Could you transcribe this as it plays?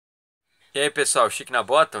E aí pessoal, Chique na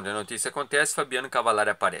Bota, onde a notícia acontece, Fabiano Cavalari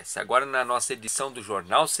aparece. Agora na nossa edição do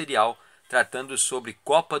Jornal Serial, tratando sobre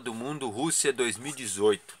Copa do Mundo Rússia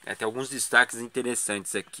 2018. Tem alguns destaques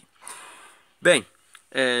interessantes aqui. Bem,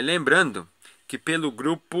 lembrando que pelo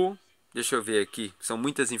grupo, deixa eu ver aqui, são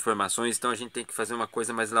muitas informações, então a gente tem que fazer uma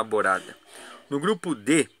coisa mais elaborada. No grupo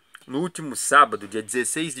D, no último sábado, dia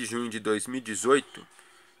 16 de junho de 2018,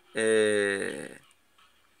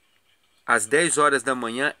 às 10 horas da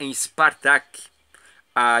manhã, em Spartak,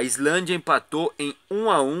 a Islândia empatou em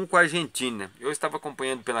 1-1 com a Argentina. Eu estava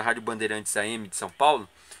acompanhando pela Rádio Bandeirantes AM de São Paulo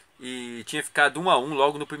e tinha ficado 1-1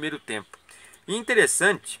 logo no primeiro tempo. E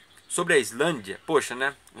interessante sobre a Islândia, poxa,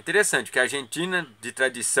 né? Interessante que a Argentina, de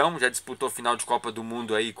tradição, já disputou final de Copa do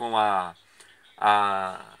Mundo aí com a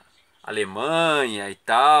Alemanha e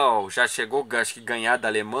tal, já chegou, acho que ganhar da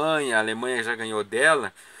Alemanha, a Alemanha já ganhou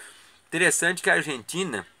dela. Interessante que a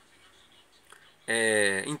Argentina,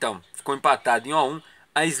 então, ficou empatado em 1-1.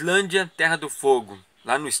 A Islândia, terra do fogo,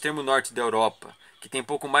 lá no extremo norte da Europa, que tem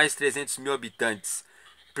pouco mais de 300 mil habitantes.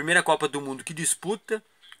 Primeira Copa do Mundo que disputa,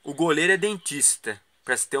 o goleiro é dentista,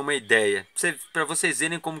 para se ter uma ideia. Para vocês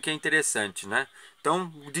verem como que é interessante, né?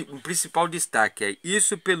 Então, o principal destaque é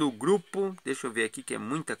isso pelo grupo, deixa eu ver aqui que é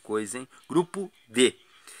muita coisa, hein? Grupo D.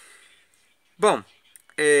 Bom,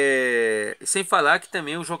 sem falar que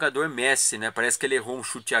também o jogador Messi, né? Parece que ele errou um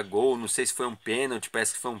chute a gol, não sei se foi um pênalti,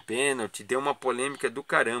 parece que foi um pênalti, deu uma polêmica do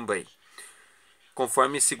caramba aí,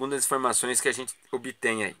 conforme segundo as informações que a gente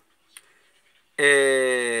obtém aí.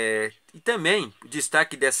 E também, o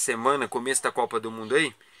destaque dessa semana, começo da Copa do Mundo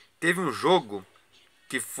aí, teve um jogo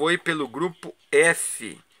que foi pelo grupo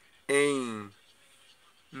F em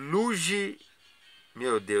Lugi.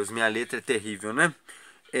 Meu Deus, minha letra é terrível, né?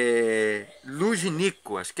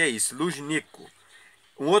 Lujnico, acho que é isso, Lujnico.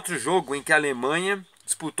 Um outro jogo em que a Alemanha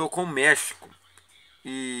disputou com o México.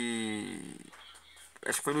 E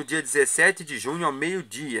acho que foi no dia 17 de junho ao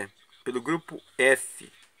meio-dia, pelo grupo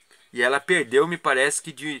F. E ela perdeu, me parece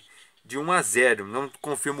que de 1-0. Não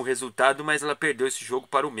confirmo o resultado, mas ela perdeu esse jogo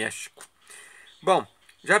para o México. Bom,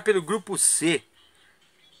 já pelo grupo C,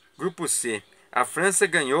 a França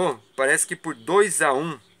ganhou, parece que por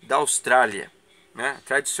 2-1 da Austrália, né? A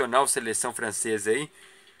tradicional seleção francesa aí.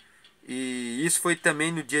 E isso foi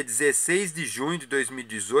também no dia 16 de junho de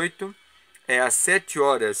 2018, às 7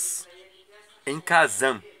 horas, em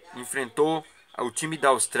Kazan. Enfrentou o time da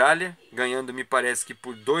Austrália, ganhando, me parece que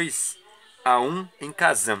por 2-1 em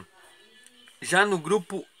Kazan. Já no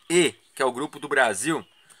grupo E, que é o grupo do Brasil,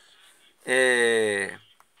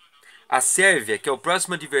 a Sérvia, que é o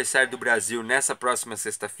próximo adversário do Brasil nessa próxima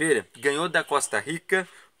sexta-feira, ganhou da Costa Rica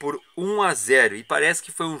por 1-0. E parece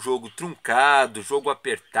que foi um jogo truncado, jogo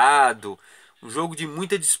apertado, um jogo de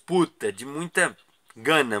muita disputa, de muita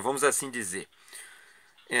gana, vamos assim dizer.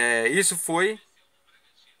 Isso foi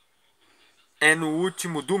no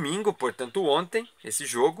último domingo, portanto ontem, esse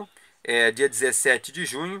jogo, dia 17 de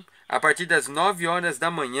junho, a partir das 9 horas da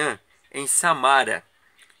manhã, em Samara.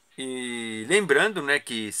 E lembrando, né,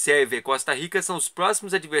 que Sérvia e Costa Rica são os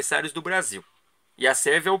próximos adversários do Brasil. E a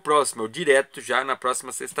Sérvia é o próximo, é o direto já na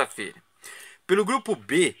próxima sexta-feira. Pelo grupo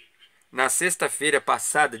B, na sexta-feira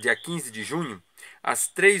passada, dia 15 de junho, às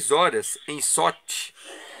 3 horas, em Sochi,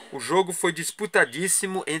 o jogo foi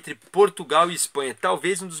disputadíssimo entre Portugal e Espanha,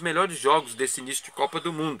 talvez um dos melhores jogos desse início de Copa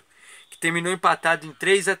do Mundo, que terminou empatado em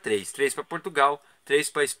 3-3, 3 para Portugal, 3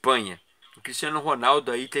 para Espanha. O Cristiano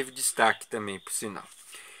Ronaldo aí teve destaque também, por sinal.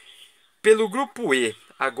 Pelo grupo E,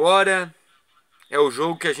 agora é o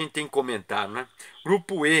jogo que a gente tem que comentar, né?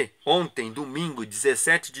 Grupo E, ontem, domingo,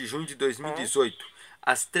 17 de junho de 2018,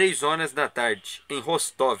 às 3 horas da tarde, em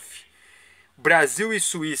Rostov. Brasil e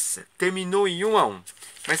Suíça, terminou em 1-1.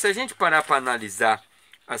 Mas se a gente parar para analisar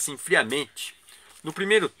assim friamente, no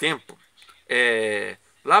primeiro tempo,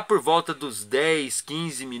 lá por volta dos 10,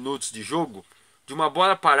 15 minutos de jogo, de uma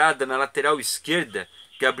bola parada na lateral esquerda,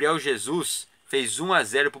 Gabriel Jesus fez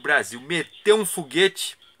 1-0 para o Brasil. Meteu um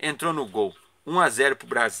foguete, entrou no gol. 1-0 para o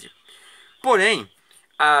Brasil. Porém,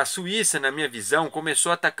 a Suíça, na minha visão,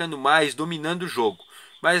 começou atacando mais, dominando o jogo.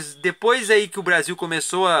 Mas depois aí que o Brasil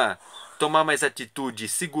começou a tomar mais atitude,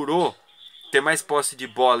 segurou, ter mais posse de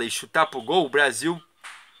bola e chutar pro gol, o Brasil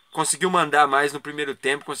conseguiu mandar mais no primeiro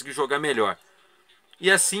tempo, conseguiu jogar melhor. E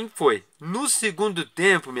assim foi. No segundo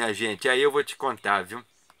tempo, minha gente, aí eu vou te contar, viu?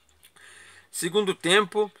 Segundo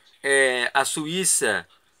tempo, a Suíça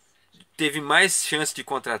teve mais chance de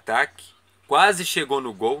contra-ataque, quase chegou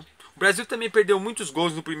no gol. O Brasil também perdeu muitos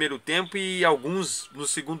gols no primeiro tempo e alguns no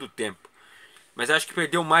segundo tempo. Mas acho que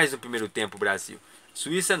perdeu mais no primeiro tempo o Brasil.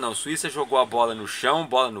 Suíça não, Suíça jogou a bola no chão,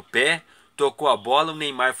 bola no pé, tocou a bola, o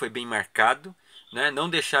Neymar foi bem marcado. né? Não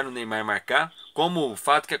deixaram o Neymar marcar, como o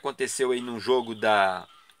fato que aconteceu aí num jogo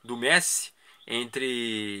do Messi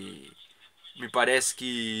entre, me parece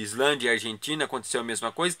que Islândia e Argentina, aconteceu a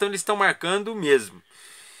mesma coisa, então eles estão marcando mesmo.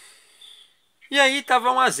 E aí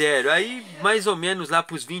tava 1 a 0. Aí mais ou menos lá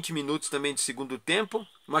para os 20 minutos também do segundo tempo,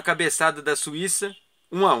 uma cabeçada da Suíça,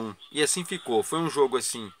 1 a 1. E assim ficou. Foi um jogo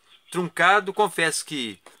assim truncado. Confesso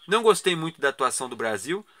que não gostei muito da atuação do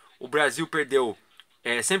Brasil. O Brasil perdeu,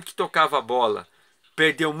 sempre que tocava a bola,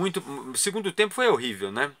 perdeu muito. O segundo tempo foi horrível,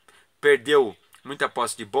 né? Perdeu muita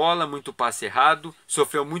posse de bola, muito passe errado,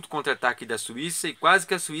 sofreu muito contra-ataque da Suíça e quase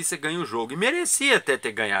que a Suíça ganha o jogo. E merecia até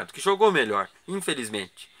ter ganhado, que jogou melhor,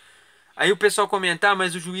 infelizmente. Aí o pessoal comentar,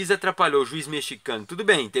 mas o juiz atrapalhou, o juiz mexicano. Tudo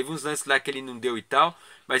bem, teve uns lances lá que ele não deu e tal,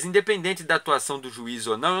 mas independente da atuação do juiz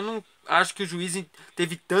ou não, eu não acho que o juiz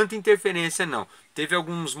teve tanta interferência, não. Teve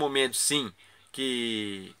alguns momentos, sim,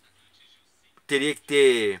 que teria que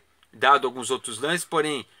ter dado alguns outros lances,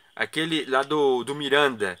 porém, aquele lá do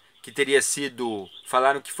Miranda, que teria sido,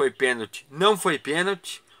 falaram que foi pênalti, não foi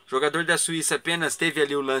pênalti. O jogador da Suíça apenas teve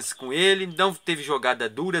ali o lance com ele, não teve jogada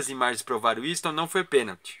dura, as imagens provaram isso, então não foi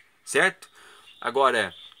pênalti, certo?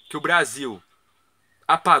 Agora, que o Brasil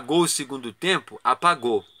apagou o segundo tempo,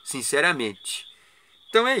 apagou, sinceramente.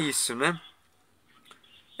 Então é isso, né?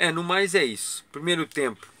 No mais é isso. Primeiro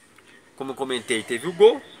tempo, como eu comentei, teve o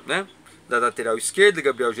gol, né? Da lateral esquerda,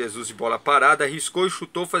 Gabriel Jesus de bola parada, arriscou e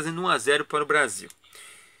chutou fazendo 1 a 0 para o Brasil.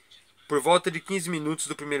 Por volta de 15 minutos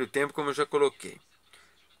do primeiro tempo, como eu já coloquei.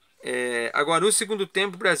 Agora, no segundo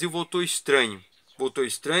tempo, o Brasil voltou estranho. Voltou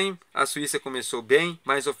estranho, a Suíça começou bem,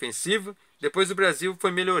 mais ofensiva. Depois o Brasil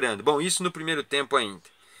foi melhorando. Bom, isso no primeiro tempo ainda.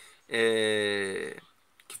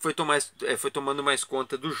 Que foi tomando mais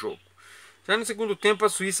conta do jogo. Já no segundo tempo, a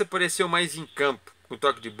Suíça apareceu mais em campo, com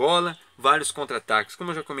toque de bola, vários contra-ataques,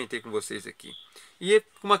 como eu já comentei com vocês aqui. E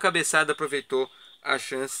com uma cabeçada aproveitou a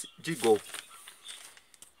chance de gol.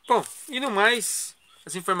 Bom, e no mais,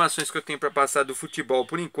 as informações que eu tenho para passar do futebol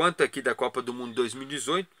por enquanto aqui da Copa do Mundo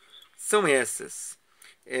 2018 são essas.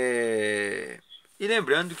 E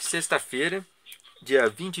lembrando que sexta-feira, dia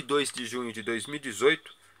 22 de junho de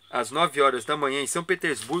 2018, às 9 horas da manhã em São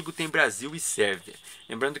Petersburgo, tem Brasil e Sérvia.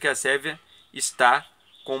 Lembrando que a Sérvia está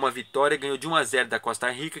com uma vitória, ganhou de 1 a 0 da Costa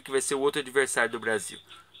Rica, que vai ser o outro adversário do Brasil.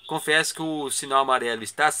 Confesso que o sinal amarelo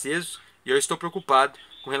está aceso e eu estou preocupado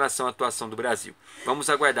com relação à atuação do Brasil. Vamos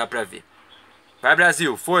aguardar para ver. Vai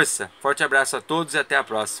Brasil, força! Forte abraço a todos e até a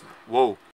próxima. Uou!